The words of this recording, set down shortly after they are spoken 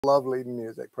love leading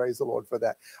music. Praise the Lord for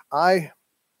that. I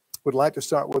would like to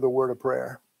start with a word of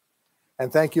prayer.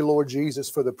 And thank you, Lord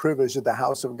Jesus, for the privilege of the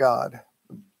house of God.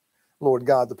 Lord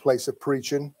God, the place of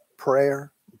preaching,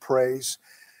 prayer, praise.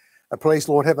 A place,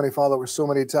 Lord Heavenly Father, where so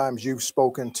many times you've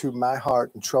spoken to my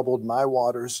heart and troubled my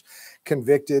waters,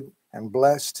 convicted and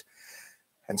blessed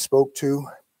and spoke to.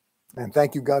 And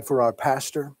thank you, God, for our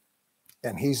pastor.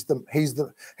 And he's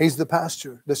the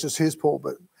pastor. This is his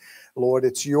pulpit. Lord,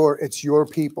 it's your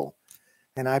people.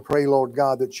 And I pray, Lord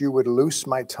God, that you would loose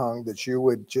my tongue, that you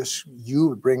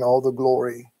would bring all the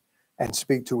glory and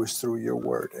speak to us through your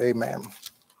word. Amen.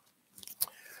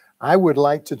 I would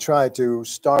like to try to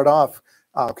start off.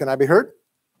 Can I be heard?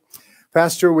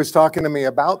 Pastor was talking to me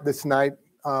about this night.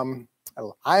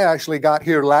 I actually got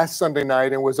here last Sunday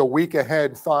night and was a week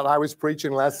ahead, thought I was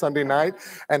preaching last Sunday night,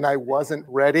 and I wasn't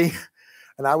ready.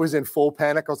 And I was in full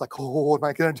panic. I was like, oh, what am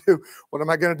I going to do? What am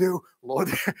I going to do? Lord,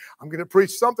 I'm going to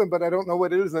preach something, but I don't know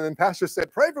what it is. And then Pastor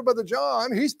said, pray for Brother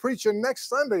John. He's preaching next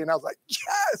Sunday. And I was like,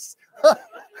 yes.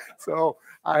 So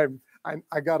I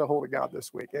got a hold of God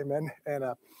this week. Amen. And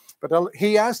but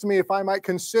he asked me if I might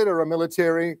consider a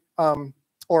military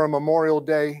or a Memorial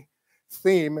Day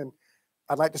theme. And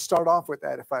I'd like to start off with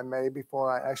that, if I may,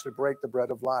 before I actually break the bread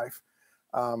of life.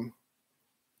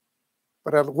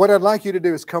 But what I'd like you to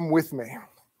do is come with me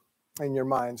in your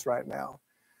minds right now.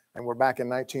 And we're back in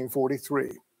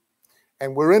 1943.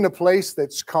 And we're in a place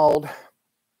that's called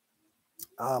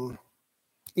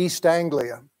East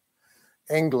Anglia,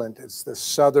 England. It's the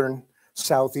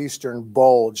southeastern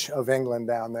bulge of England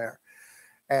down there.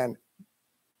 And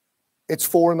it's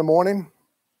 4 in the morning.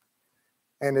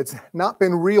 And it's not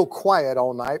been real quiet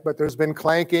all night, but there's been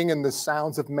clanking and the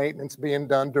sounds of maintenance being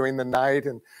done during the night.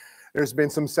 And there's been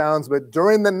some sounds, but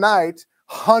during the night,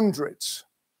 hundreds,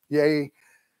 yea,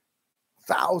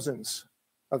 thousands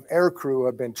of aircrew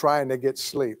have been trying to get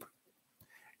sleep.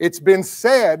 It's been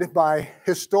said by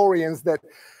historians that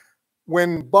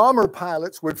when bomber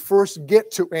pilots would first get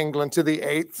to England, to the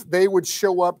 8th, they would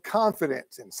show up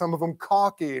confident, and some of them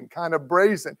cocky and kind of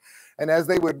brazen. And as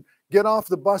they would get off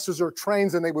the buses or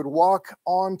trains and they would walk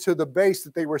onto the base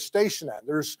that they were stationed at,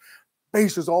 there's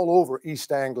bases all over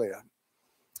East Anglia.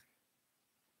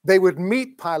 They would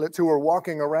meet pilots who were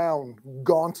walking around,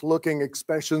 gaunt-looking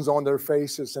expressions on their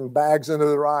faces and bags under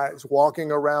their eyes,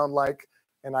 walking around like,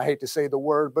 and I hate to say the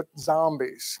word, but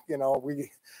zombies. You know,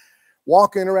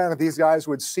 walking around, and these guys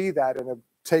would see that and have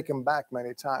taken back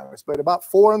many times. But about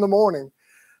 4 in the morning,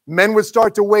 men would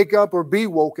start to wake up or be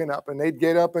woken up, and they'd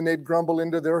get up and they'd grumble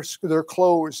into their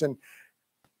clothes, and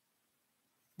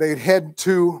they'd head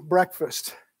to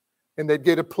breakfast. And they'd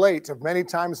get a plate of many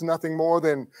times nothing more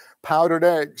than powdered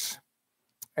eggs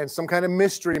and some kind of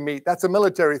mystery meat. That's a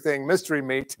military thing, mystery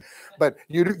meat. But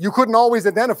you couldn't always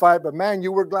identify it, but man,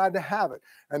 you were glad to have it.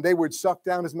 And they would suck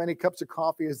down as many cups of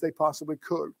coffee as they possibly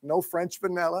could. No French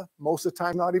vanilla, most of the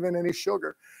time not even any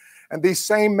sugar. And these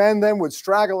same men then would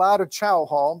straggle out of chow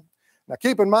hall. Now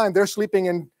keep in mind, they're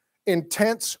sleeping in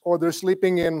tents or they're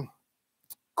sleeping in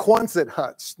Quonset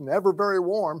huts, never very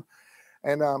warm.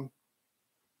 And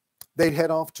they'd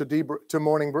head off to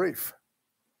morning brief.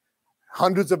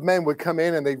 Hundreds of men would come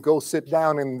in and they'd go sit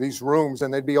down in these rooms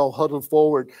and they'd be all huddled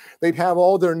forward. They'd have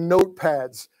all their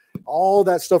notepads. All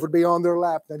that stuff would be on their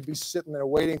lap. They'd be sitting there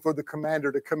waiting for the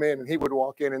commander to come in, and he would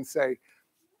walk in and say,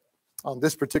 on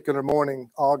this particular morning,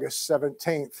 August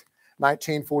 17th,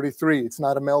 1943, it's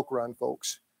not a milk run,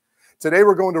 folks. Today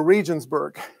we're going to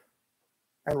Regensburg,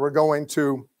 and we're going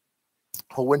to,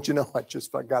 oh, wouldn't you know, I just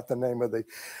forgot the name of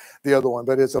the other one,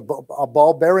 but it's a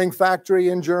ball bearing factory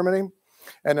in Germany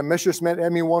and a Messerschmitt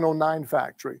ME-109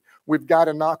 factory. We've got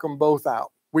to knock them both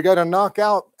out. We got to knock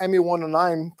out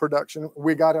ME-109 production.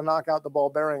 We got to knock out the ball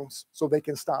bearings so they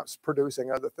can stop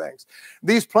producing other things.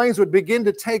 These planes would begin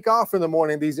to take off in the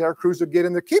morning. These air crews would get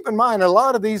in there. Keep in mind, a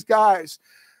lot of these guys,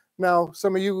 now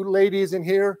some of you ladies in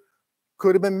here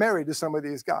could have been married to some of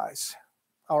these guys.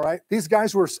 All right. These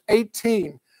guys were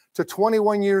 18 to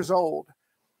 21 years old.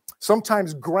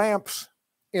 Sometimes Gramps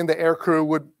in the air crew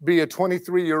would be a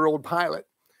 23-year-old pilot.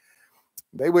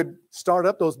 They would start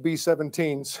up those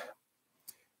B-17s.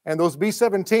 And those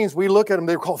B-17s, we look at them,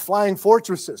 they're called flying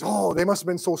fortresses. Oh, they must have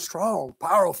been so strong,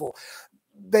 powerful.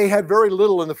 They had very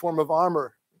little in the form of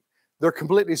armor. They're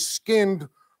completely skinned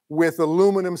with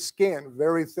aluminum skin,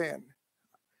 very thin.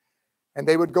 And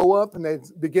they would go up and they'd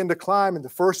begin to climb, and the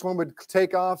first one would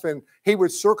take off and he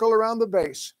would circle around the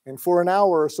base. And for an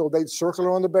hour or so, they'd circle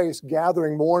around the base,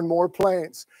 gathering more and more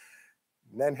planes,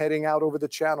 and then heading out over the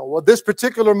channel. Well, this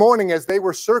particular morning, as they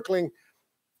were circling,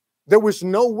 there was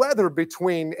no weather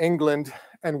between England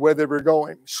and where they were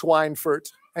going,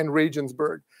 Schweinfurt and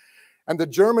Regensburg. And the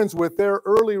Germans, with their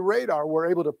early radar, were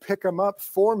able to pick them up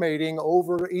formating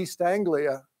over East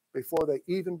Anglia before they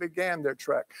even began their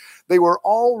trek. They were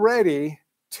already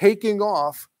taking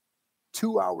off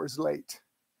 2 hours late.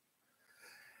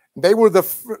 They were the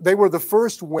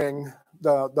first wing,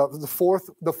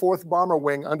 the fourth bomber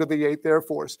wing under the 8th Air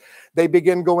Force. They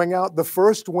began going out. The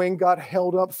first wing got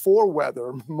held up for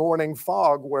weather, morning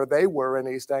fog, where they were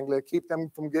in East Anglia, keep them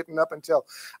from getting up until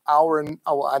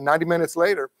 90 minutes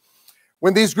later.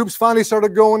 When these groups finally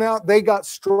started going out, they got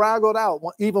straggled out,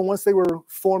 even once they were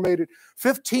formated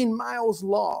 15 miles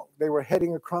long. They were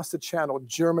heading across the channel.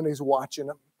 Germany's watching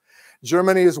them.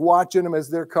 Germany is watching them as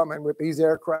they're coming with these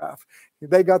aircraft.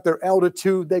 They got their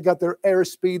altitude, they got their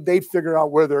airspeed, they figure out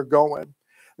where they're going.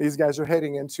 These guys are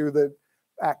heading into the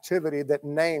activity that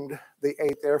named the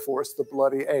 8th Air Force the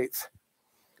Bloody Eighth.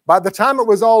 By the time it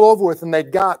was all over with and they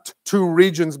got to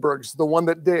Regensburg, the one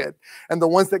that did, and the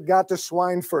ones that got to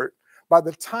Schweinfurt, by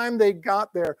the time they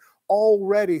got there,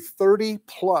 already 30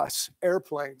 plus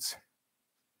airplanes,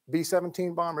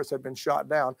 B-17 bombers, had been shot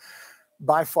down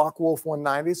by Focke-Wulf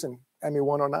 190s and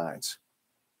Me-109s.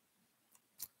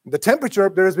 The temperature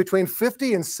up there is between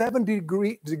 50 and 70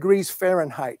 degrees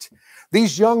Fahrenheit.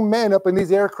 These young men up in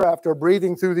these aircraft are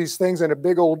breathing through these things, and a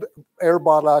big old air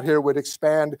bottle out here would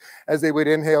expand as they would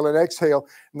inhale and exhale.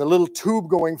 And the little tube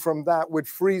going from that would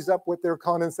freeze up with their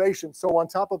condensation. So on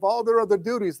top of all their other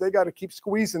duties, they got to keep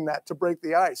squeezing that to break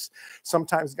the ice.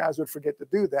 Sometimes guys would forget to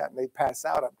do that, and they'd pass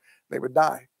out. They would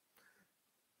die.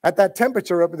 At that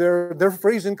temperature up there, they're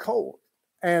freezing cold.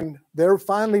 And they're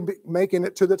finally making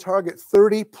it to the target.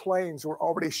 30 planes were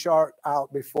already shot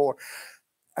out before.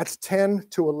 That's 10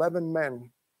 to 11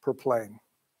 men per plane.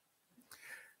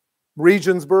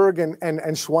 Regensburg and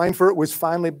Schweinfurt was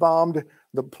finally bombed.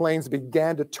 The planes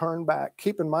began to turn back.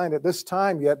 Keep in mind, at this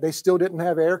time yet, they still didn't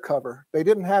have air cover. They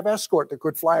didn't have escort that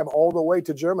could fly them all the way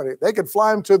to Germany. They could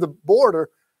fly them to the border,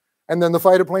 and then the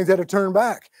fighter planes had to turn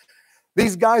back.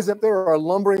 These guys up there are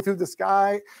lumbering through the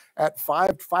sky at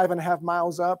 5.5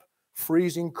 miles up,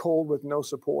 freezing cold with no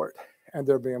support, and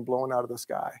they're being blown out of the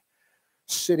sky.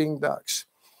 Sitting ducks.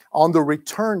 On the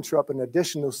return trip, in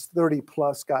addition, those 30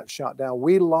 plus got shot down.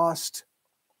 We lost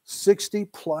 60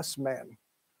 plus men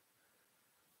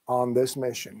on this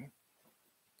mission.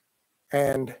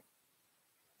 And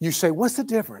you say, what's the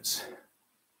difference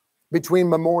between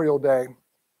Memorial Day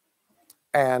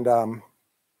and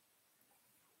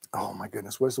oh my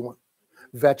goodness, what's the one?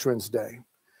 Veterans Day.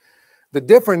 The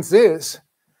difference is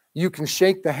you can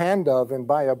shake the hand of and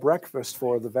buy a breakfast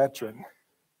for the veteran.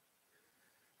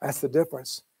 That's the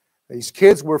difference. These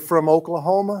kids were from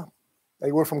Oklahoma.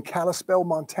 They were from Kalispell,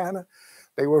 Montana.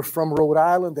 They were from Rhode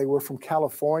Island. They were from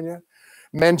California.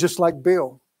 Men just like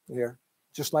Bill here,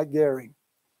 just like Gary.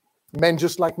 Men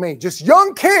just like me, just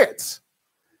young kids.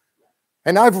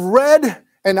 And I've read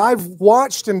and I've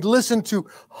watched and listened to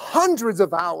hundreds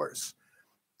of hours,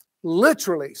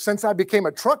 literally, since I became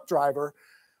a truck driver.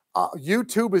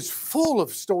 YouTube is full of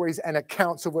stories and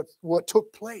accounts of what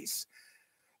took place.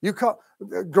 You call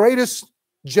the greatest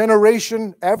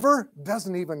generation ever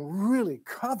doesn't even really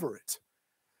cover it.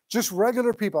 Just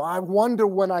regular people. I wonder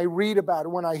when I read about it,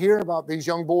 when I hear about these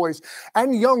young boys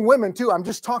and young women too. I'm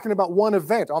just talking about one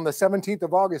event on the 17th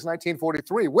of August,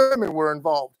 1943. Women were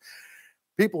involved.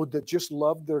 People that just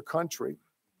loved their country.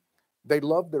 They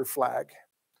loved their flag.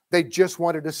 They just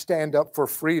wanted to stand up for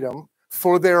freedom,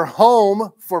 for their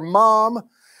home, for mom.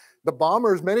 The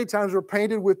bombers many times were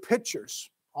painted with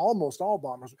pictures. Almost all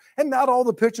bombers. And not all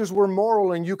the pictures were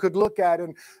moral and you could look at it.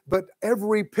 But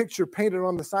every picture painted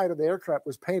on the side of the aircraft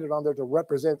was painted on there to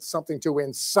represent something, to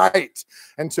incite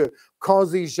and to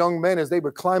cause these young men, as they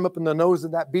would climb up in the nose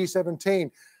of that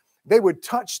B-17, they would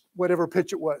touch whatever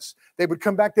pitch it was. They would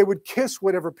come back, they would kiss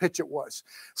whatever pitch it was.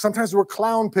 Sometimes there were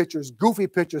clown pictures, goofy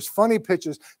pictures, funny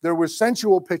pictures. There were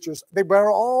sensual pictures. They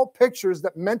were all pictures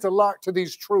that meant a lot to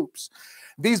these troops.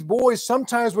 These boys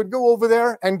sometimes would go over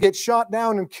there and get shot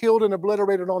down and killed and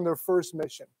obliterated on their first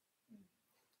mission.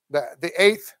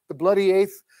 The Bloody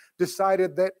Eighth,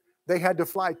 decided that they had to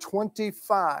fly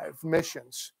 25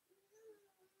 missions.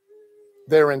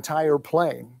 Their entire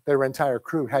plane, their entire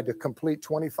crew had to complete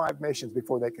 25 missions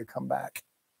before they could come back.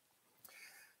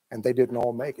 And they didn't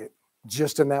all make it.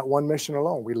 Just in that one mission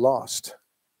alone, we lost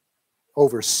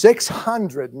over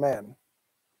 600 men.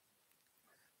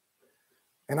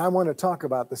 And I want to talk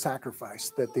about the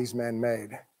sacrifice that these men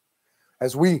made.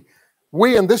 As we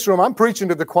in this room, I'm preaching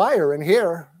to the choir in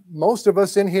here. Most of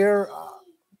us in here,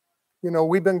 you know,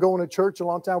 we've been going to church a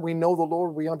long time. We know the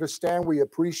Lord. We understand. We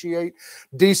appreciate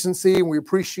decency. And we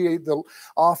appreciate the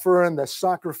offer and the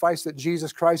sacrifice that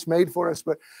Jesus Christ made for us.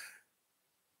 But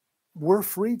we're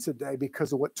free today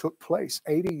because of what took place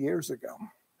 80 years ago.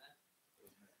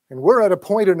 And we're at a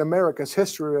point in America's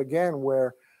history again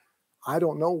where I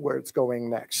don't know where it's going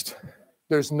next.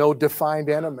 There's no defined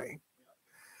enemy.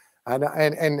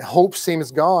 And hope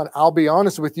seems gone. I'll be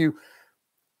honest with you,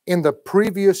 in the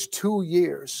previous 2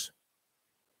 years,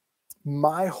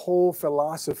 my whole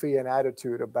philosophy and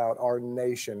attitude about our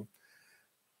nation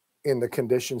in the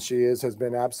condition she is has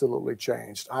been absolutely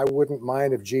changed. I wouldn't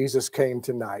mind if Jesus came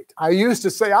tonight. I used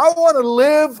to say, I want to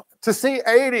live to see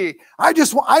 80.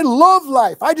 I love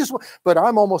life. But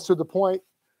I'm almost to the point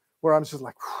where I'm just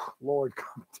like, Lord,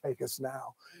 come take us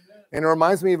now. And it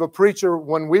reminds me of a preacher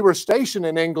when we were stationed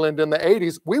in England in the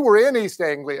 80s. We were in East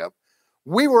Anglia.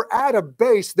 We were at a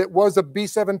base that was a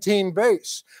B-17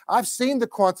 base. I've seen the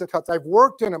Quonset huts. I've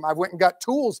worked in them. I went and got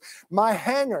tools. My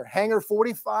hangar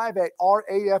 45 at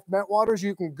RAF Bentwaters.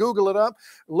 You can Google it up.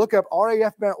 Look up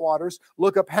RAF Bentwaters.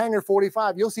 Look up hangar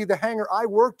 45. You'll see the hangar I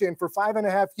worked in for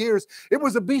 5.5 years. It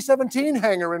was a B-17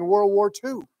 hangar in World War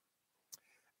II.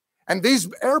 And these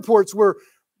airports were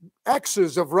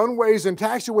X's of runways and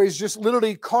taxiways just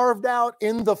literally carved out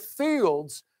in the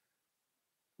fields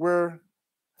where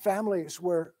families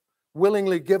were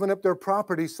willingly giving up their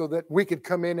property so that we could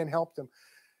come in and help them.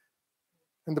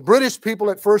 And the British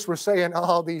people at first were saying,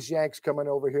 oh, these Yanks coming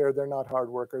over here, they're not hard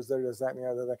workers. They're just that and the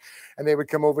other thing. And they would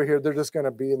come over here. They're just going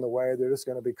to be in the way. They're just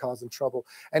going to be causing trouble.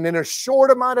 And in a short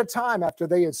amount of time after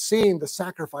they had seen the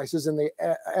sacrifices and the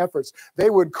efforts, they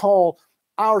would call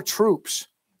our troops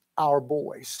our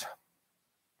boys.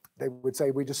 They would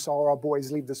say, we just saw our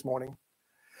boys leave this morning.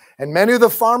 And many of the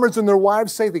farmers and their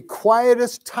wives say the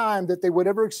quietest time that they would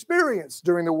ever experience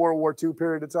during the World War II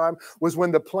period of time was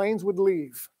when the planes would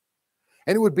leave.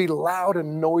 And it would be loud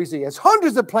and noisy as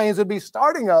hundreds of planes would be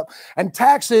starting up and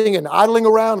taxiing and idling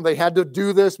around. And they had to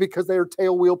do this because they were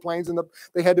tailwheel planes and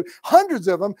they had hundreds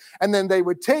of them. And then they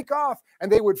would take off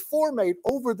and they would formate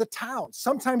over the town.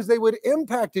 Sometimes they would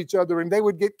impact each other and they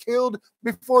would get killed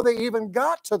before they even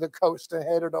got to the coast and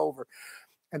headed over.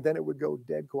 And then it would go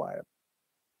dead quiet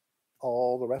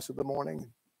all the rest of the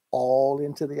morning, all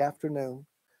into the afternoon.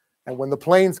 And when the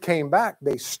planes came back,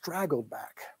 they straggled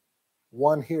back.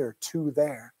 One here, two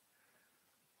there.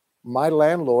 My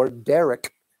landlord,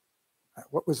 Derek,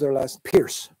 what was their last?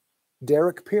 Pierce.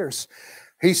 Derek Pierce.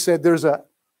 He said there's a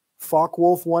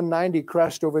Focke-Wulf 190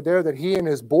 crashed over there that he and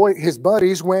his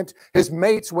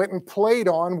mates went and played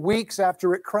on weeks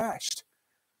after it crashed.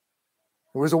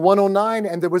 There was a 109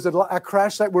 and there was a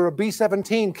crash site where a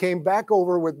B-17 came back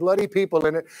over with bloody people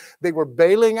in it. They were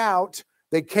bailing out.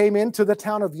 They came into the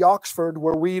town of Yoxford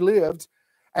where we lived,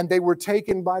 and they were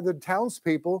taken by the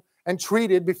townspeople and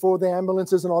treated before the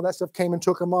ambulances and all that stuff came and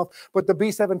took them off. But the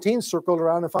B-17 circled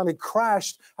around and finally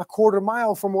crashed a quarter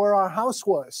mile from where our house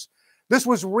was. This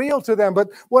was real to them. But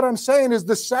what I'm saying is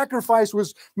the sacrifice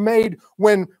was made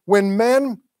when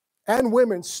men and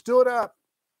women stood up.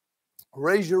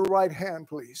 Raise your right hand,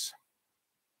 please.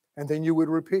 And then you would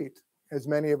repeat, as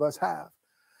many of us have.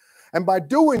 And by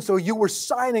doing so, you were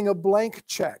signing a blank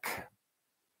check.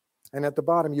 And at the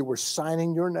bottom, you were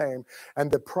signing your name. And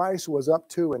the price was up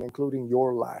to and including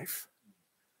your life.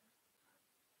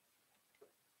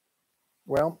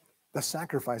 Well, the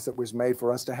sacrifice that was made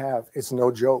for us to have, it's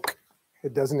no joke.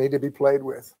 It doesn't need to be played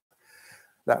with.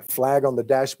 That flag on the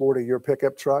dashboard of your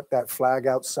pickup truck, that flag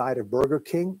outside of Burger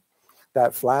King,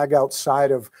 that flag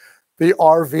outside of the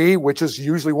RV, which is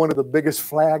usually one of the biggest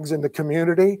flags in the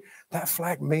community, that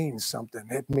flag means something.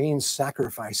 It means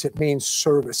sacrifice. It means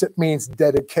service. It means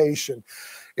dedication.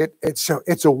 It's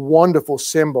a wonderful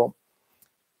symbol.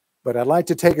 But I'd like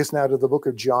to take us now to the book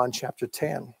of John, chapter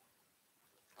 10.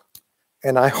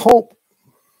 And I hope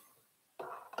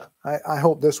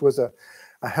this was a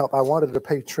help. I wanted to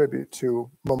pay tribute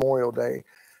to Memorial Day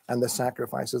and the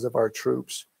sacrifices of our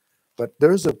troops. But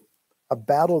there's a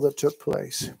battle that took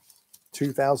place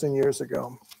 2,000 years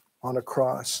ago on a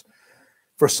cross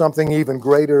for something even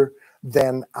greater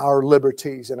than our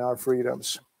liberties and our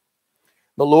freedoms.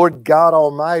 The Lord God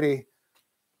Almighty,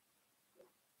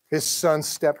 his son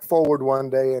stepped forward one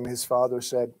day and his father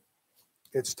said,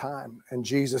 it's time. And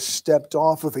Jesus stepped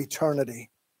off of eternity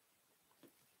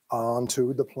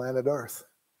onto the planet Earth.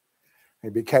 He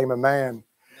became a man.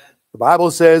 The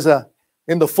Bible says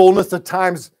in the fullness of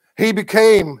times, he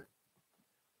became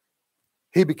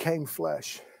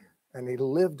flesh, and he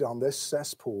lived on this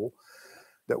cesspool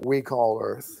that we call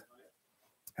earth.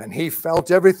 And he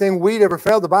felt everything we'd ever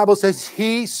felt. The Bible says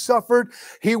he suffered.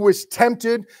 He was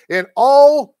tempted in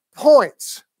all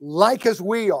points, like as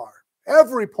we are,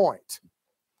 every point,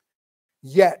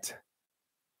 yet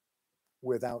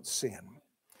without sin.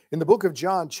 In the book of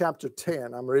John, chapter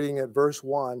 10, I'm reading at verse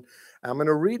 1. I'm going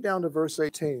to read down to verse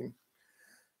 18.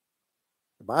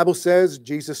 The Bible says,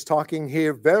 Jesus talking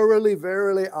here, "Verily,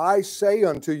 verily, I say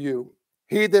unto you,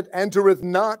 he that entereth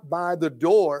not by the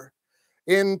door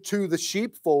into the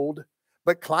sheepfold,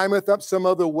 but climbeth up some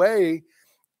other way,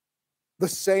 the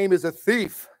same is a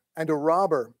thief and a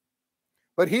robber.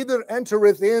 But he that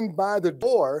entereth in by the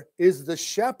door is the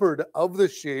shepherd of the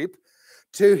sheep.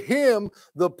 To him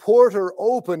the porter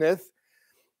openeth,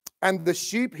 and the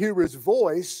sheep hear his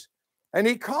voice, and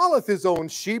he calleth his own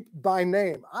sheep by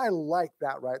name." I like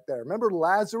that right there. Remember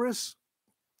Lazarus?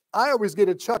 I always get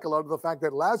a chuckle out of the fact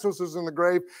that Lazarus was in the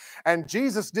grave, and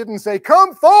Jesus didn't say,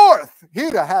 "Come forth."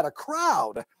 He'd have had a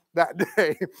crowd that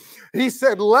day. He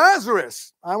said,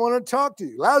 "Lazarus, I want to talk to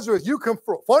you. Lazarus, you come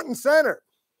front and center."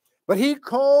 But he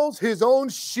calls his own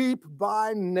sheep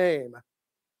by name.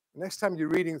 Next time you're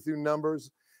reading through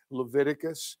Numbers,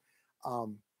 Leviticus,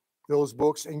 those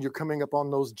books, and you're coming up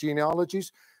on those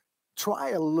genealogies, try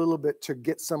a little bit to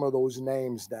get some of those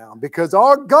names down, because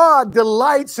our God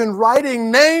delights in writing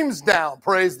names down.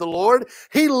 Praise the Lord.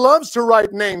 He loves to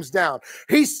write names down.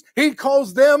 He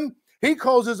calls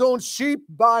his own sheep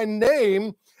by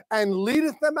name and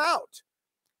leadeth them out.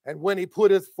 And when he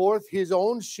putteth forth his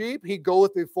own sheep, he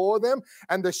goeth before them,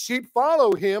 and the sheep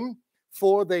follow him,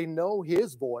 for they know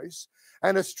his voice.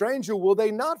 And a stranger will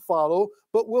they not follow,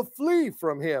 but will flee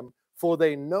from him, for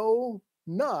they know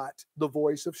not the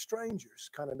voice of strangers.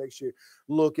 Kind of makes you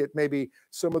look at maybe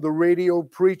some of the radio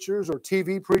preachers or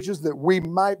TV preachers that we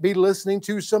might be listening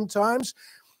to sometimes.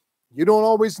 You don't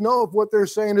always know if what they're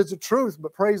saying is the truth,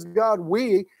 but praise God,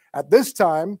 we at this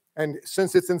time, and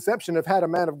since its inception, have had a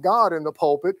man of God in the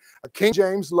pulpit, a King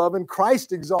James loving,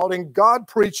 Christ exalting, God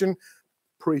preaching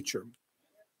preacher.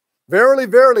 "Verily,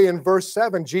 verily," in verse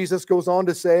 7, Jesus goes on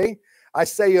to say, "I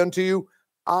say unto you,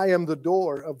 I am the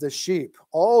door of the sheep.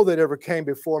 All that ever came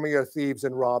before me are thieves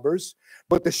and robbers,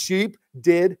 but the sheep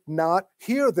did not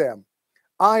hear them.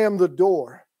 I am the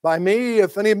door. By me,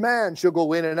 if any man shall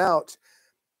go in and out,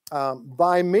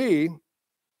 by me,"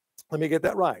 let me get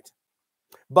that right.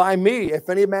 "By me, if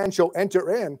any man shall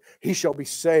enter in, he shall be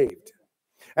saved,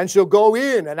 and shall go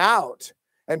in and out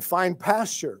and find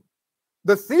pasture.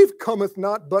 The thief cometh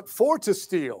not but for to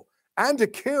steal, and to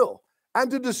kill, and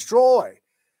to destroy.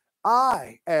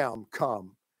 I am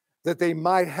come that they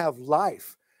might have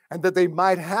life, and that they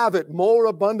might have it more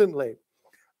abundantly.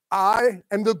 I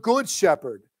am the good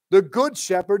shepherd. The good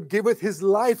shepherd giveth his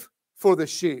life for the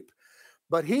sheep.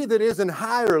 But he that is an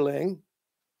hireling,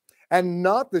 and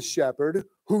not the shepherd,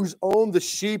 whose own the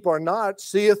sheep are not,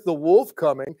 seeth the wolf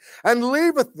coming, and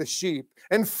leaveth the sheep,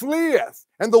 and fleeth,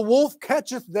 and the wolf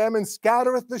catcheth them, and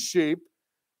scattereth the sheep.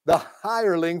 The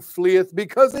hireling fleeth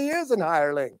because he is an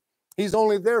hireling." He's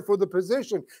only there for the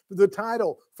position, for the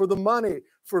title, for the money,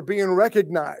 for being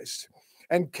recognized,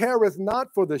 "and careth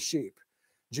not for the sheep."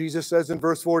 Jesus says in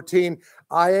verse 14,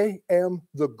 "I am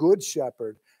the good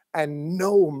shepherd, and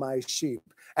know my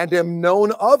sheep, and am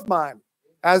known of mine.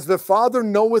 As the Father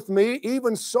knoweth me,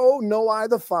 even so know I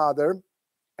the Father,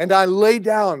 and I lay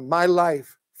down my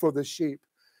life for the sheep."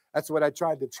 That's what I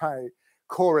tried to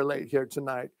correlate here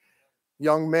tonight.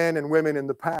 Young men and women in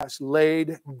the past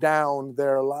laid down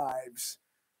their lives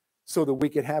so that we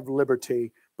could have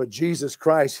liberty. But Jesus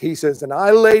Christ, he says, "And I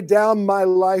lay down my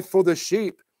life for the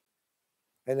sheep."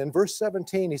 And in verse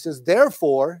 17, he says,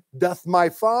 "Therefore doth my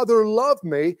Father love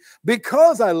me,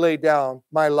 because I lay down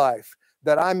my life,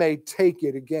 that I may take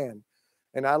it again."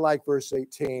 And I like verse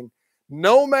 18,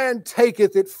 "No man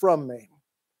taketh it from me,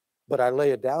 but I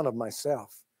lay it down of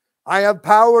myself. I have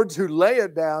power to lay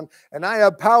it down, and I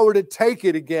have power to take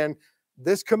it again.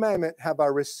 This commandment have I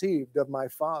received of my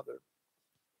Father."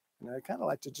 And I kind of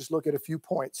like to just look at a few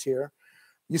points here.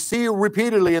 You see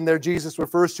repeatedly in there, Jesus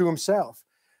refers to himself,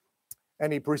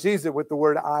 and he precedes it with the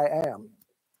word "I am."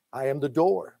 I am the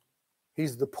door.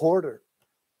 He's the porter.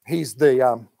 He's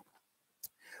the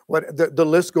the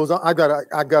list goes on. I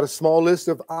got a small list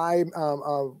of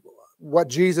what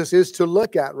Jesus is to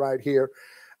look at right here.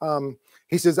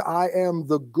 He says, "I am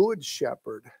the good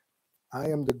shepherd." I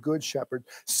am the good shepherd.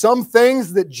 Some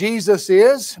things that Jesus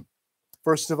is,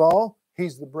 first of all,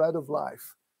 he's the bread of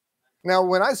life. Now,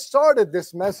 when I started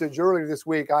this message earlier this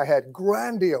week, I had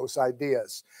grandiose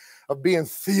ideas of being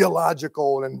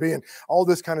theological and being all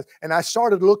this kind of, and I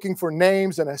started looking for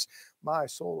names, and my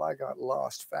soul, I got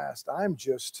lost fast. I'm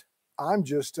just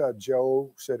a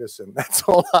Joe citizen. That's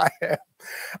all I am.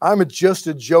 I'm just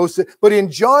a Joe citizen. But in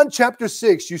John chapter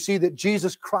 6, you see that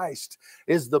Jesus Christ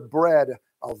is the bread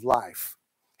of life.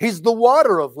 He's the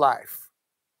water of life.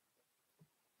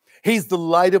 He's the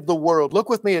light of the world. Look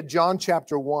with me at John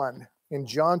chapter 1. in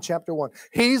John chapter 1.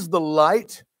 He's the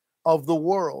light of the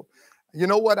world. You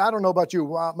know what? I don't know about you.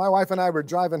 My wife and I were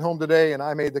driving home today, and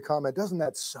I made the comment, doesn't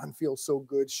that sun feel so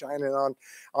good shining on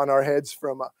our heads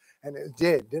from, and it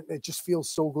did. It just feels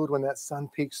so good when that sun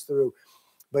peeks through.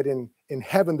 But in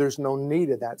heaven, there's no need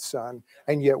of that sun,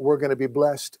 and yet we're going to be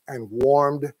blessed and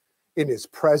warmed in his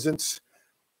presence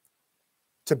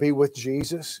to be with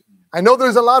Jesus. I know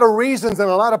there's a lot of reasons and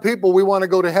a lot of people we want to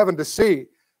go to heaven to see.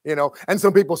 You know, and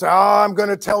some people say, oh, I'm going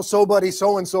to tell somebody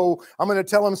so-and-so, I'm going to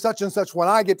tell them such and such when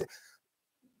I get to.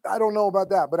 I don't know about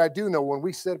that, but I do know when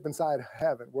we sit up inside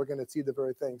heaven, we're going to see the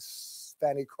very things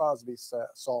Fanny Crosby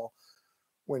saw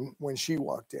when she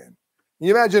walked in. Can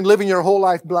you imagine living your whole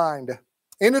life blind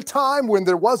in a time when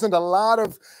there wasn't a lot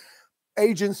of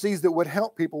agencies that would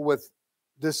help people with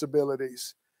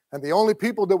disabilities, and the only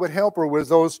people that would help her was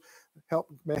those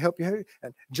may help you,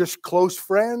 and just close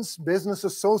friends, business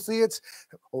associates,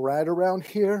 right around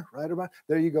here, right around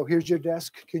there. You go. Here's your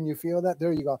desk. Can you feel that?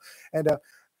 There you go. And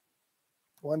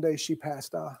one day she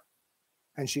passed off,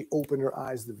 and she opened her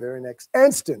eyes the very next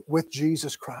instant with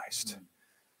Jesus Christ.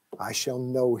 I shall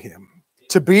know him.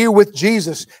 To be with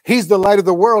Jesus, he's the light of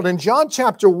the world. In John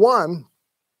chapter 1,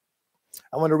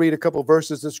 I want to read a couple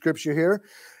verses of scripture here.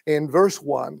 In verse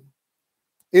 1,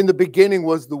 in the beginning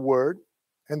was the Word,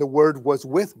 and the Word was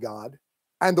with God,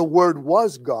 and the Word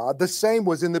was God. The same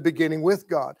was in the beginning with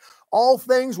God. All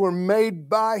things were made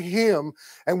by him,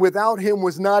 and without him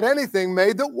was not anything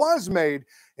made that was made.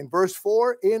 In verse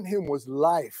 4, in him was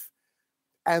life,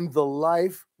 and the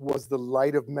life was the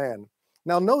light of men.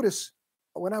 Now notice,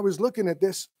 when I was looking at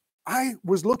this, I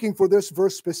was looking for this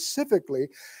verse specifically,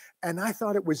 and I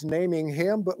thought it was naming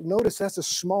him, but notice that's a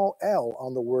small L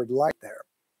on the word light there.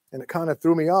 And it kind of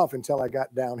threw me off until I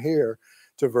got down here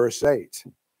to verse 8.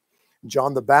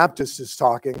 John the Baptist is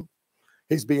talking.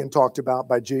 He's being talked about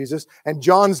by Jesus. And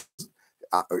John's,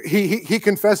 he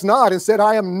confessed not and said,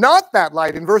 I am not that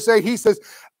light. In verse 8, he says,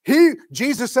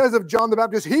 Jesus says of John the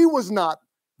Baptist, he was not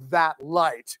that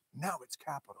light. Now it's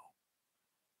capital.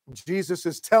 Jesus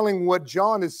is telling what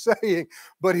John is saying,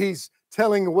 but he's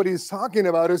telling what he's talking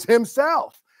about is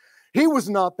himself. He was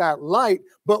not that light,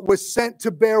 but was sent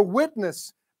to bear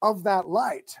witness of that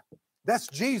light. That's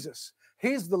Jesus.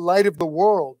 He's the light of the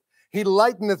world. He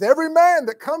lighteneth every man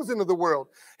that comes into the world.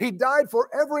 He died for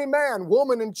every man,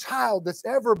 woman, and child that's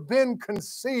ever been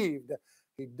conceived.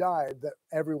 He died that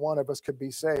every one of us could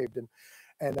be saved.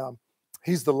 And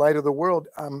he's the light of the world.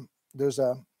 There's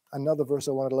another verse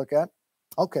I wanted to look at.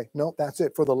 Okay, no, that's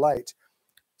it for the light.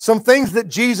 Some things that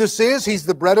Jesus is. He's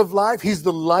the bread of life. He's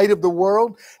the light of the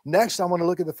world. Next, I want to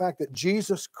look at the fact that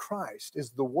Jesus Christ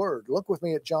is the Word. Look with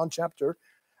me at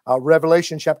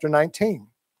Revelation chapter 19.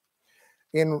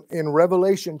 In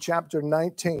Revelation chapter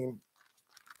 19,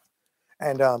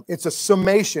 and it's a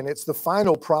summation. It's the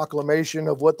final proclamation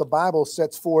of what the Bible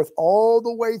sets forth all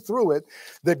the way through it,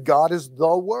 that God is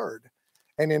the Word.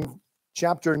 And in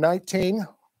chapter 19,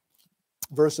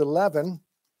 verse 11,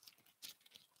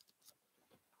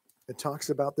 it talks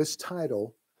about this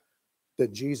title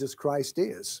that Jesus Christ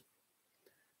is.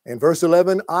 In verse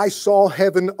 11, I saw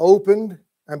heaven opened,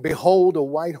 and behold, a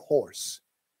white horse.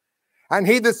 And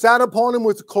he that sat upon him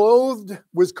was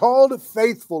called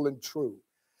faithful and true.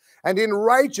 And in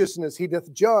righteousness he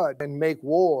doth judge and make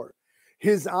war.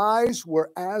 His eyes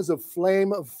were as a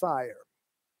flame of fire.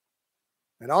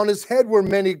 And on his head were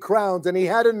many crowns, and he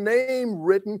had a name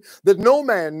written that no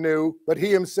man knew but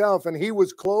he himself. And he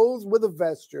was clothed with a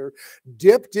vesture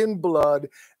dipped in blood,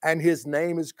 and his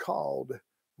name is called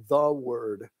the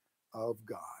Word of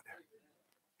God.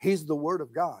 He's the Word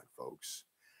of God, folks.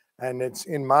 And it's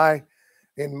in my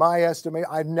estimate,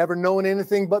 I've never known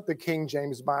anything but the King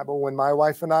James Bible. When my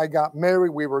wife and I got married,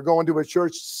 we were going to a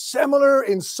church similar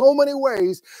in so many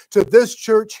ways to this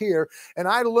church here. And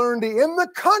I learned in the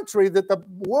country that the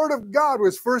Word of God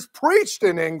was first preached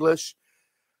in English,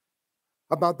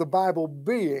 about the Bible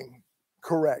being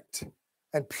correct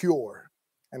and pure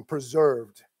and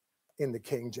preserved in the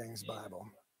King James Bible.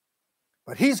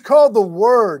 But he's called the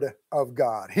Word of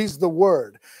God. He's the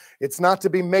Word. It's not to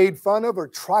be made fun of or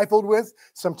trifled with.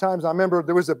 Sometimes I remember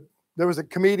there was a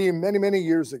comedian many, many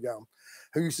years ago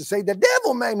who used to say, the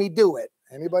devil made me do it.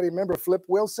 Anybody remember Flip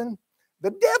Wilson? The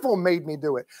devil made me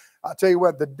do it. I'll tell you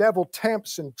what, the devil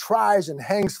tempts and tries and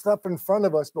hangs stuff in front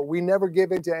of us, but we never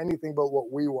give in to anything but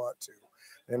what we want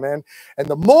to. Amen. And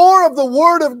the more of the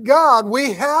Word of God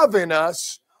we have in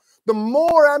us, the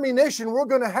more ammunition we're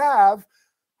going to have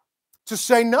to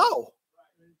say no.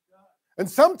 And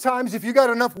sometimes if you got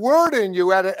enough word in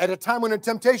you at a time when a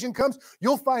temptation comes,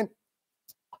 you'll find,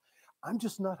 I'm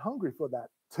just not hungry for that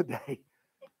today.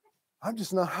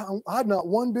 I'm not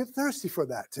one bit thirsty for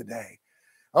that today.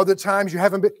 Other times you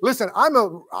haven't been. Listen,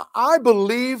 I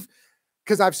believe,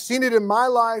 because I've seen it in my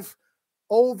life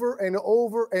over and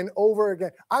over and over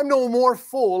again. I'm no more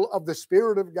full of the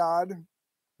Spirit of God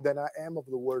than I am of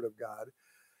the Word of God.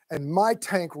 And my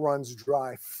tank runs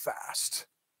dry fast.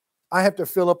 I have to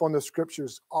fill up on the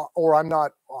scriptures, or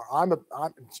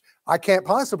I can't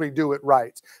possibly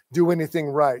do anything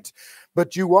right.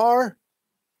 But you are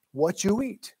what you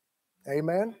eat.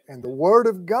 Amen. And the Word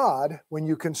of God, when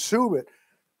you consume it,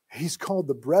 He's called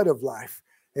the bread of life.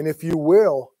 And if you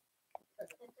will,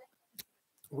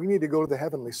 we need to go to the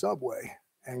heavenly subway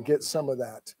and get some of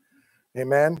that.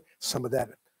 Amen. Some of that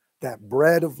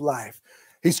bread of life.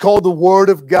 He's called the Word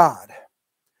of God.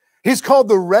 He's called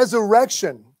the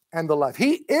resurrection and the life.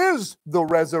 He is the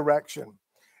resurrection.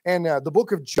 And the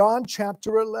book of John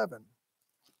chapter 11.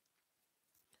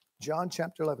 John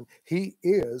chapter 11. He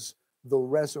is the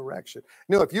resurrection.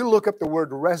 Now, if you look up the word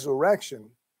resurrection,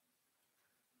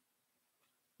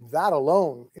 that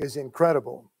alone is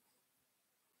incredible.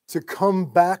 To come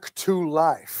back to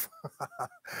life.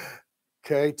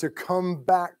 Okay, to come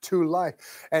back to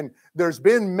life. And there's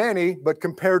been many, but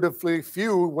comparatively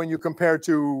few when you compare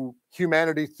to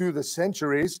humanity through the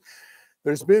centuries.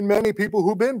 There's been many people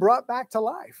who've been brought back to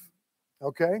life.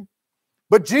 Okay?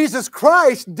 But Jesus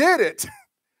Christ did it.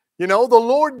 You know, the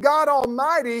Lord God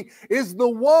Almighty is the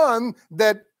one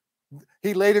that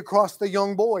He laid across the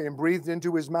young boy and breathed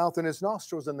into his mouth and his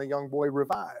nostrils, and the young boy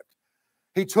revived.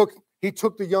 He took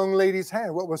the young lady's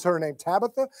hand. What was her name?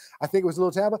 Tabitha? I think it was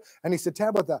little Tabitha. And He said,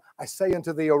 Tabitha, I say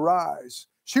unto thee, arise.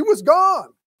 She was gone.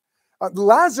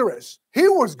 Lazarus, he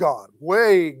was gone.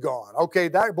 Way gone. Okay,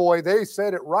 that boy, they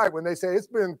said it right when they say it's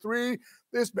been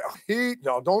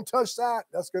no, don't touch that.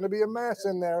 That's going to be a mess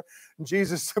in there. And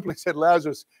Jesus simply said,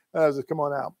 Lazarus, come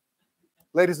on out.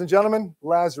 Ladies and gentlemen,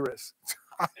 Lazarus.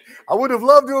 I would have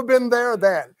loved to have been there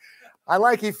then. I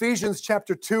like Ephesians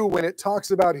chapter 2 when it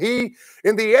talks about He,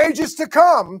 in the ages to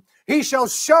come, He shall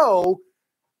show.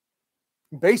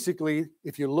 Basically,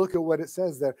 if you look at what it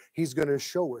says there, He's going to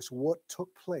show us what took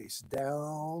place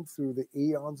down through the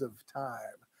eons of time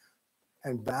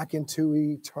and back into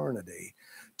eternity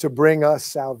to bring us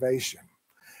salvation.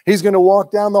 He's going to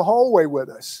walk down the hallway with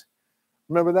us.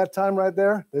 Remember that time right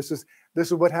there? This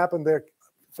is what happened there.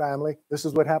 Family, this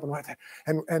is what happened right there,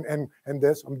 and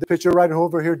this the picture right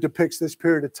over here depicts this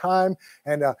period of time.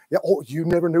 And you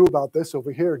never knew about this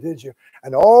over here, did you?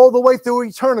 And all the way through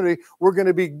eternity,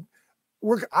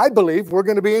 I believe we're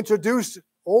going to be introduced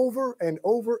over and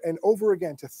over and over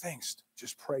again to things to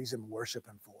just praise Him, worship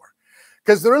Him for.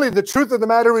 Because really, the truth of the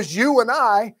matter is, you and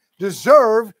I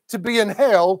deserve to be in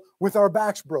hell with our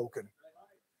backs broken.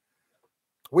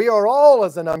 We are all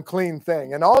as an unclean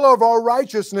thing, and all of our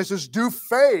righteousnesses do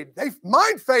fade.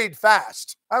 Mine fade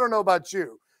fast. I don't know about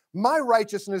you. My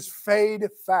righteousness fade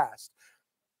fast.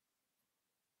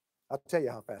 I'll tell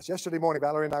you how fast. Yesterday morning,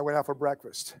 Valerie and I went out for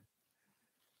breakfast,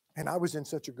 and I was in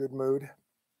such a good mood.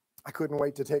 I couldn't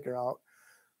wait to take her out.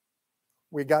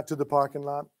 We got to the parking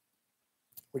lot.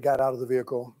 We got out of the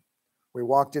vehicle. We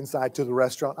walked inside to the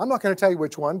restaurant. I'm not going to tell you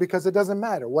which one because it doesn't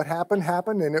matter. What happened,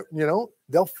 and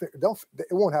it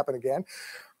won't happen again.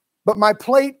 But my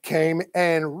plate came,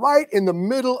 and right in the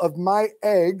middle of my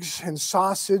eggs and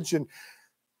sausage, and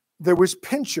there was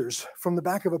pinchers from the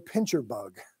back of a pincher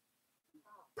bug.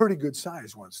 Pretty good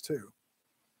size ones too.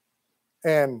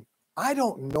 And I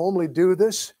don't normally do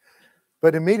this,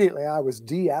 but immediately I was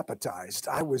de-appetized.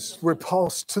 I was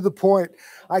repulsed to the point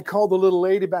I called the little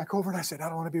lady back over and I said, I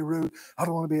don't want to be rude. I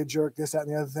don't want to be a jerk, this, that,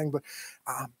 and the other thing. But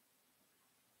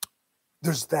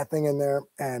there's that thing in there,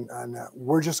 and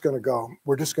we're just going to go.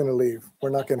 We're just going to leave.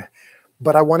 We're not going to,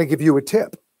 but I want to give you a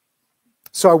tip.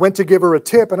 So I went to give her a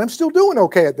tip, and I'm still doing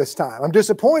okay at this time. I'm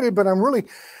disappointed, but I'm really,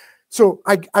 so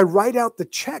I write out the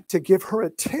check to give her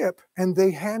a tip, and they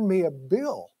hand me a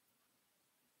bill.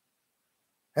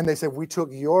 And they said, we took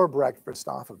your breakfast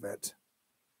off of it,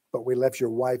 but we left your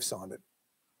wife's on it.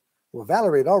 Well,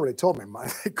 Valerie had already told me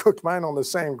they cooked mine on the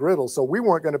same griddle, so we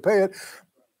weren't going to pay it.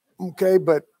 Okay,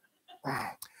 but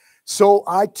so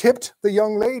I tipped the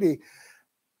young lady,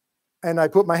 and I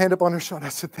put my hand up on her shoulder. I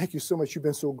said, thank you so much. You've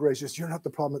been so gracious. You're not the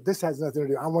problem. This has nothing to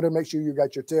do. I want to make sure you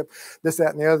got your tip, this,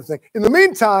 that, and the other thing. In the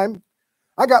meantime,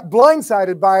 I got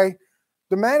blindsided by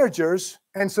the managers,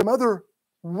 and some other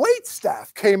wait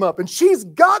staff came up, and she's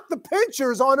got the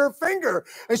pinchers on her finger.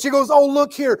 And she goes, oh,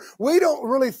 look here. We don't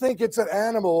really think it's an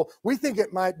animal. We think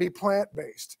it might be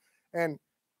plant-based. And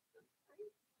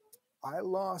I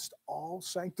lost all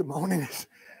sanctimony.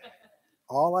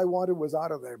 All I wanted was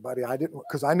out of there, buddy. I didn't,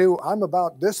 because I knew I'm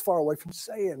about this far away from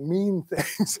saying mean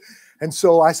things. And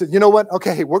so I said, you know what?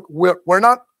 Okay, we're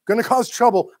not going to cause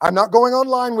trouble. I'm not going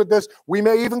online with this. We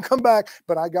may even come back,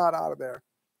 but I got out of there.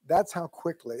 That's how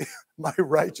quickly my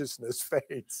righteousness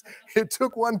fades. It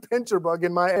took one pincher bug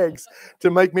in my eggs to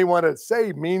make me want to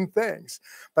say mean things.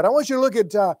 But I want you to look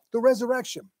at the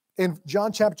resurrection in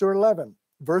John chapter 11,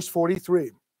 verse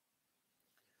 43.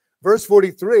 Verse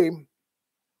 43,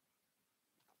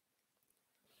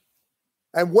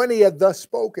 and when he had thus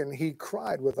spoken, he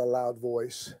cried with a loud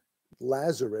voice,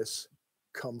 Lazarus,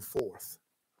 come forth.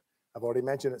 I've already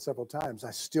mentioned it several times. I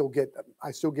still get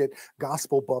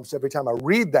gospel bumps every time I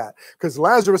read that, because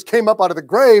Lazarus came up out of the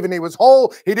grave and he was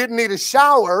whole. He didn't need a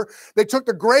shower. They took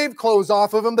the grave clothes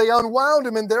off of him. They unwound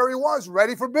him, and there he was,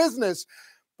 ready for business.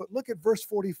 But look at verse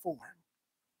 44.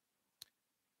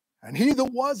 And he that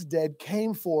was dead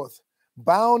came forth,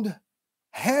 bound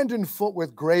hand and foot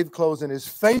with grave clothes, and his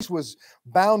face was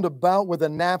bound about with a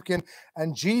napkin.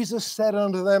 And Jesus said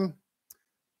unto them,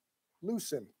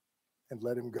 loose him and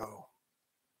let him go.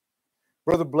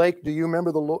 Brother Blake, do you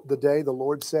remember the day the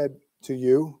Lord said to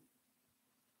you,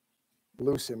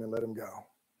 loose him and let him go?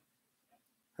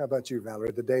 How about you,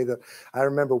 Valerie? The day that I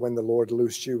remember when the Lord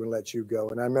loosed you and let you go.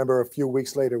 And I remember a few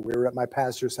weeks later, we were at my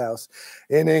pastor's house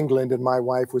in England, and my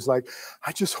wife was like,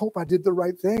 I just hope I did the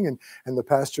right thing. And the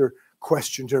pastor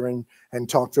questioned her and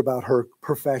talked about her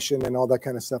profession and all that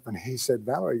kind of stuff. And he said,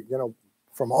 Valerie, you know,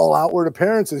 from all outward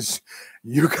appearances,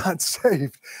 you got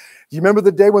saved. Do you remember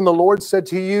the day when the Lord said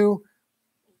to you,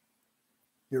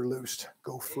 you're loosed,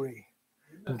 go free?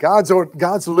 And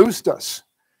God's loosed us.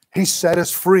 He set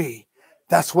us free.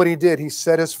 That's what he did. He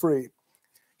set us free.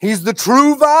 He's the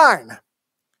true vine.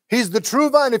 He's the true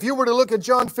vine. If you were to look at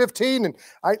John 15, and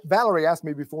Valerie asked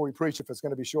me before we preach if it's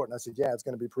going to be short. And I said, yeah, it's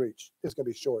going to be preached. It's going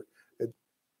to be short. It's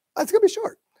going to be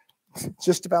short.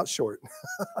 Just about short.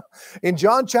 In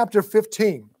John chapter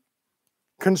 15,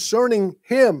 concerning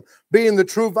him being the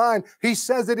true vine, he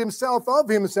says it himself of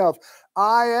himself.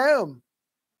 I am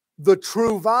the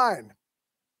true vine,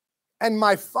 and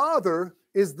my Father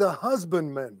is the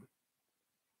husbandman.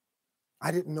 I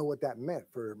didn't know what that meant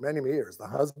for many years. The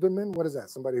husbandman? What is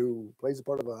that? Somebody who plays the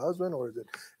part of a husband? Or is it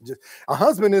just a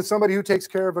husband is somebody who takes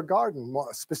care of a garden,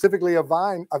 specifically a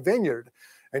vineyard.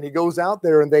 And he goes out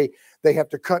there and they have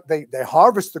to cut, they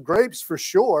harvest the grapes for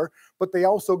sure, but they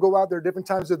also go out there different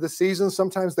times of the season.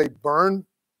 Sometimes they burn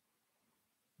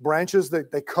branches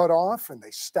that they cut off and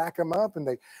they stack them up, and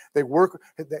they work,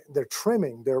 they're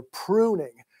trimming, they're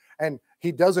pruning. And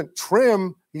he doesn't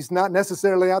trim, he's not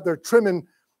necessarily out there trimming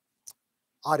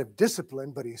out of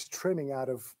discipline, but he's trimming out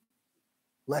of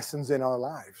lessons in our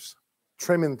lives,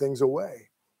 trimming things away.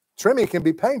 Trimming can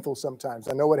be painful sometimes.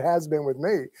 I know it has been with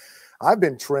me. I've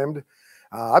been trimmed.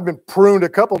 I've been pruned a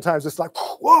couple times. It's like,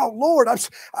 whoa, Lord,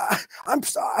 I'm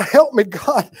help me,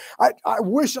 God. I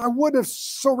wish I would have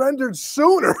surrendered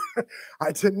sooner.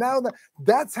 Now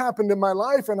that's happened in my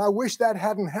life, and I wish that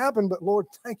hadn't happened. But Lord,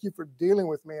 thank you for dealing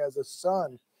with me as a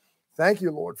son. Thank you,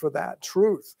 Lord, for that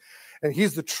truth. And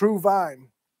he's the true vine.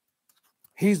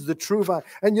 He's the true vine.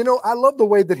 And you know, I love the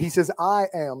way that he says, I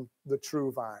am the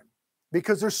true vine,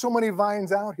 because there's so many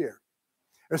vines out here.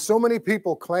 There's so many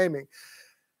people claiming.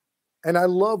 And I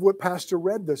love what Pastor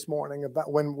read this morning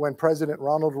about when President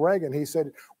Ronald Reagan, he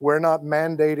said, we're not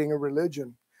mandating a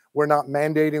religion. We're not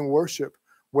mandating worship.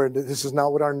 This is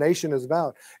not what our nation is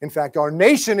about. In fact, our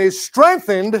nation is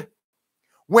strengthened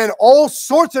when all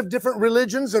sorts of different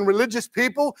religions and religious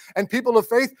people and people of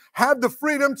faith have the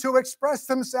freedom to express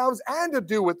themselves and to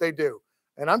do what they do.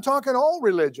 And I'm talking all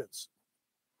religions.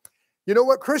 You know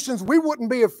what, Christians, we wouldn't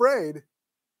be afraid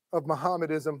of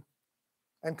Mohammedanism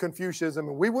and Confucianism.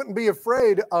 And we wouldn't be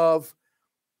afraid of,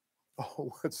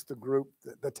 what's the group?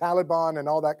 The Taliban and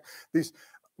all that.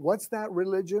 What's that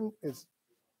religion? It's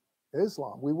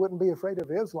Islam. We wouldn't be afraid of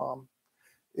Islam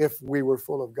if we were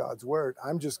full of God's word.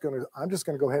 I'm just gonna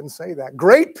go ahead and say that.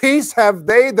 Great peace have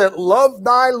they that love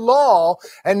thy law,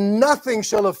 and nothing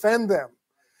shall offend them.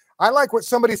 I like what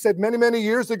somebody said many, many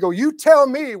years ago. You tell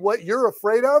me what you're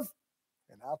afraid of,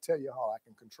 and I'll tell you how I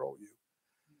can control you.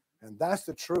 And that's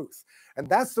the truth. And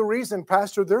that's the reason,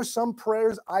 Pastor, there's some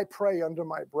prayers I pray under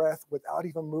my breath without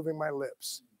even moving my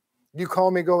lips. You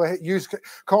call me, go ahead,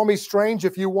 call me strange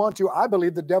if you want to. I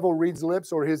believe the devil reads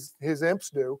lips, or his imps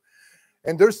do.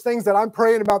 And there's things that I'm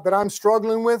praying about that I'm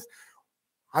struggling with.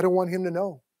 I don't want him to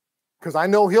know, because I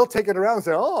know he'll take it around and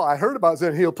say, oh, I heard about it.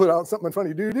 And he'll put out something funny.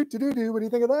 What do you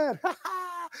think of that?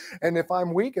 And if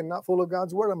I'm weak and not full of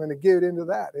God's word, I'm going to give into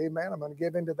that. Amen. I'm going to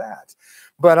give into that.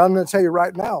 But I'm going to tell you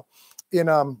right now,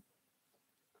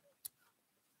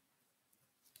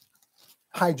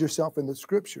 Hide yourself in the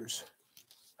scriptures.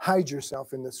 Hide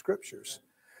yourself in the scriptures.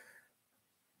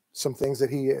 Some things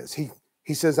that he is. He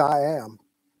says, I am.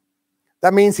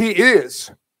 That means he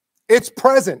is. It's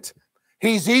present.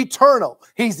 He's eternal.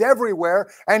 He's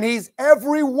everywhere. And he's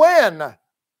every when.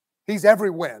 He's every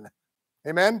when.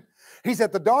 Amen? He's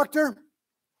at the doctor.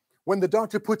 When the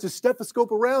doctor puts his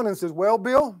stethoscope around and says, well,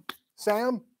 Bill,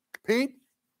 Sam, Pete,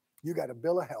 you got a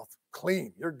bill of health.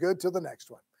 Clean. You're good till the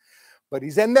next one. But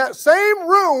he's in that same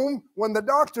room when the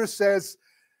doctor says,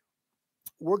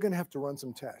 we're going to have to run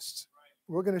some tests.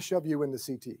 We're going to shove you into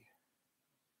CT.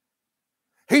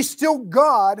 He's still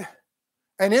God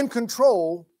and in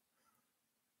control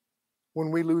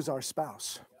when we lose our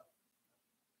spouse.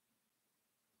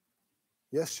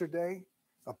 Yesterday,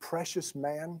 a precious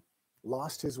man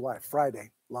lost his wife.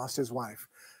 Friday, lost his wife.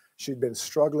 She'd been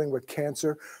struggling with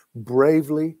cancer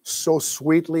bravely, so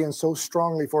sweetly, and so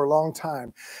strongly for a long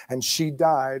time. And she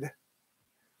died,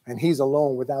 and he's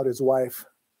alone without his wife.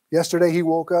 Yesterday, he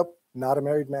woke up, not a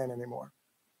married man anymore.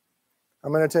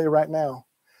 I'm going to tell you right now,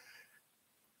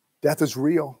 death is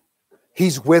real.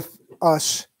 He's with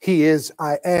us. He is,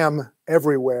 I am,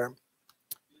 everywhere.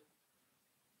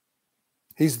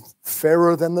 He's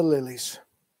fairer than the lilies.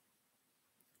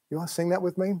 You want to sing that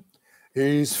with me?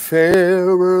 He's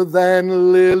fairer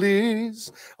than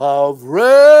lilies of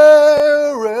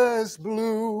rarest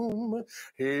bloom.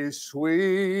 He's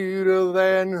sweeter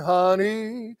than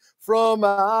honey from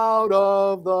out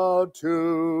of the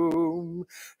tomb.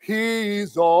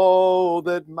 He's all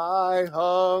that my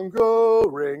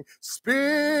hungering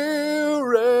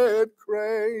spirit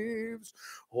craves.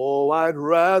 Oh, I'd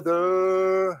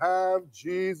rather have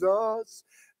Jesus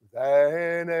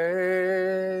than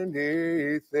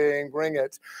anything, bring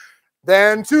it,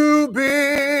 than to be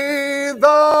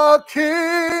the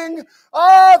king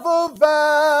of a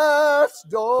vast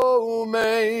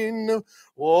domain,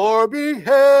 or be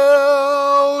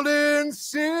held in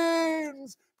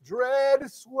sin's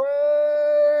dread sway.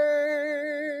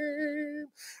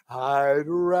 I'd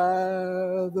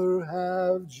rather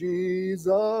have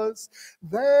Jesus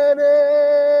than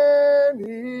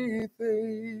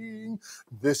anything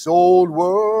this old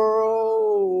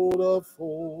world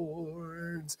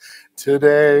affords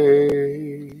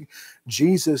today.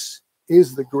 Jesus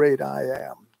is the great I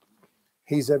am.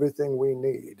 He's everything we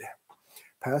need.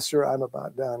 Pastor, I'm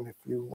about done. If you